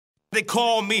They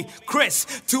call me Chris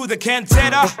to the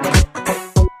cantata.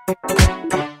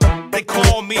 They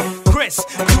call me Chris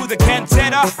to the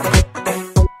cantata.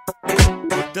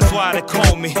 That's why they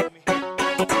call me.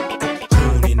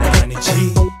 Huni nani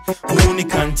ji, huni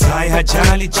kantai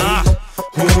hajali ji,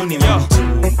 huni mtu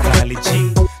mkali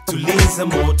ji, tuliza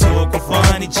moto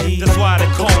kufani ji. That's why they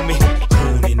call me.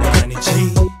 Huni nani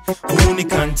ji, huni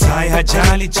kantai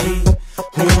hajali ji,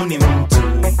 huni mtu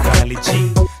mkali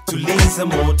ji, tuliza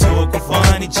moto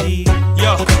kufani ji.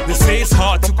 Yo, they say it's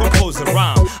hard to compose a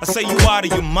rhyme. I say you out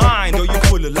of your mind or you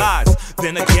full of lies.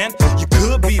 Then again, you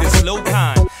could be the slow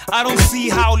kind. I don't see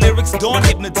how lyrics don't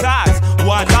hypnotize.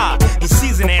 Why lie? The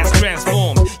season has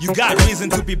transformed. You got reason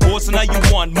to be bored, so now you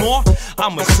want more.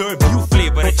 I'ma serve you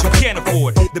flavor that you can't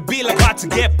afford. The beat about to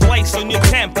get placed on your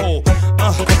tempo.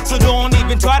 So don't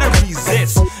even try to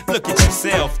resist. Look at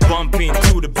yourself bumping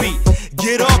to the beat.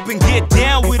 Get up and get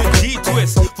down with a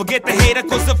G-twist. Forget the hater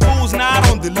cause the fool's not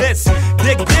on the list.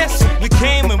 Dig this, we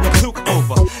came and we took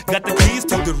over. Got the keys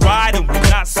to the ride and we're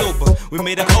not sober. We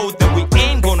made an oath that we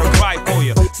ain't gonna ride for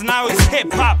you. So now it's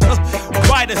hip-hop,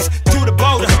 ride us to the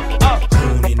border.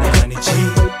 Huni nani ji,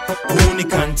 huni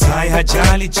kantai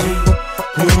hajali ji,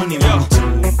 huni mtu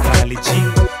mkali ji,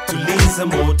 tuliza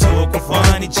moto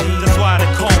kufani ji. That's why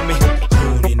they call me.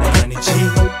 Huni nani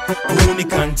ji, huni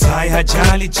kantai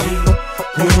hajali ji,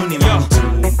 huni mtu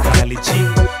mkali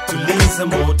ji, tuliza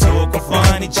moto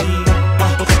kufani ji.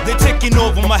 They're taking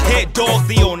over my head, dog,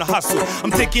 they on a hustle.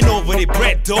 I'm taking over their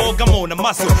bread, dog, I'm on a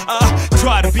muscle.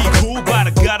 Try to be cool, but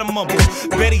I gotta mumble.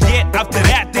 Better yet, after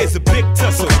that, there's a big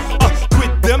tussle.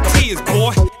 Quit them tears,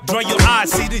 boy. Dry your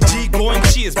eyes, see the G going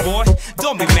cheers, boy.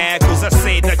 Don't be mad, cause I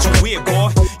say that you weird,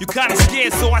 boy. You kinda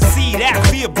scared, so I see that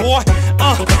fear, boy.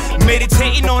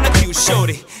 Meditating on a cute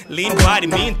shorty. Lean body,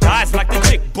 mean thighs like the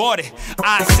chick bought it.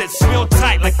 I said real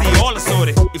tight like they all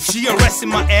assorted. If she arrested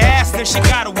my ass, then she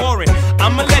got a warrant.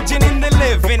 I'm a legend in the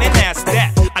living, and that's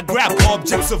that. I grab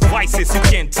objects of vices you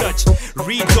can't touch.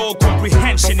 Read all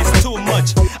comprehension is too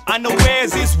much. I know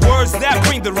where's these words that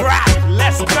bring the rap.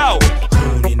 Let's go.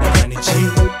 Huni nani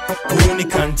ji, huni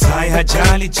kantai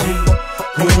hajali ji,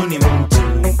 huni mtu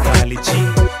mkali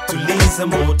ji, tuliza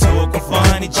moto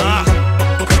kufani ji.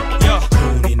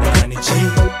 Huni nani ji,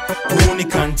 huni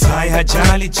kantai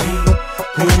hajali ji,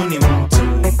 huni mtu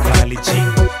mkali ji,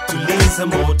 tuliza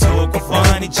moto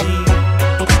kufani ji.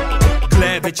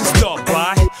 Glad that you stopped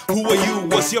by. Who are you?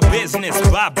 What's your business?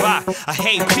 Bye-bye. I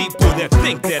hate people that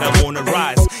think that I'm on a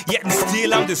rise. Yet and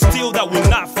still I'm the steel that will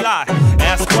not fly.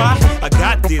 Ask why? I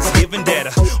got this given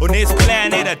data. On this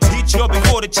planet I teach you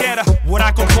before the chatter. What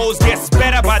I compose gets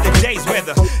better by the day's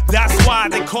weather. That's why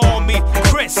they call me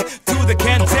Chris to the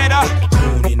cantata.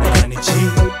 Huni nani ji,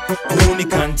 huni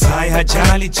kantai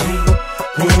hajali ji,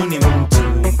 huni mtu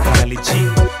mkali ji,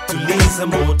 tuliza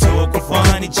moto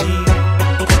kufani ji.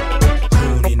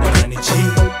 Huni nani ji,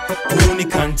 huni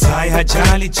kantai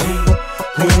hajali ji,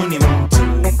 huni mtu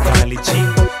mkali ji,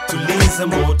 tuliza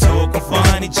moto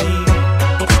kufani ji.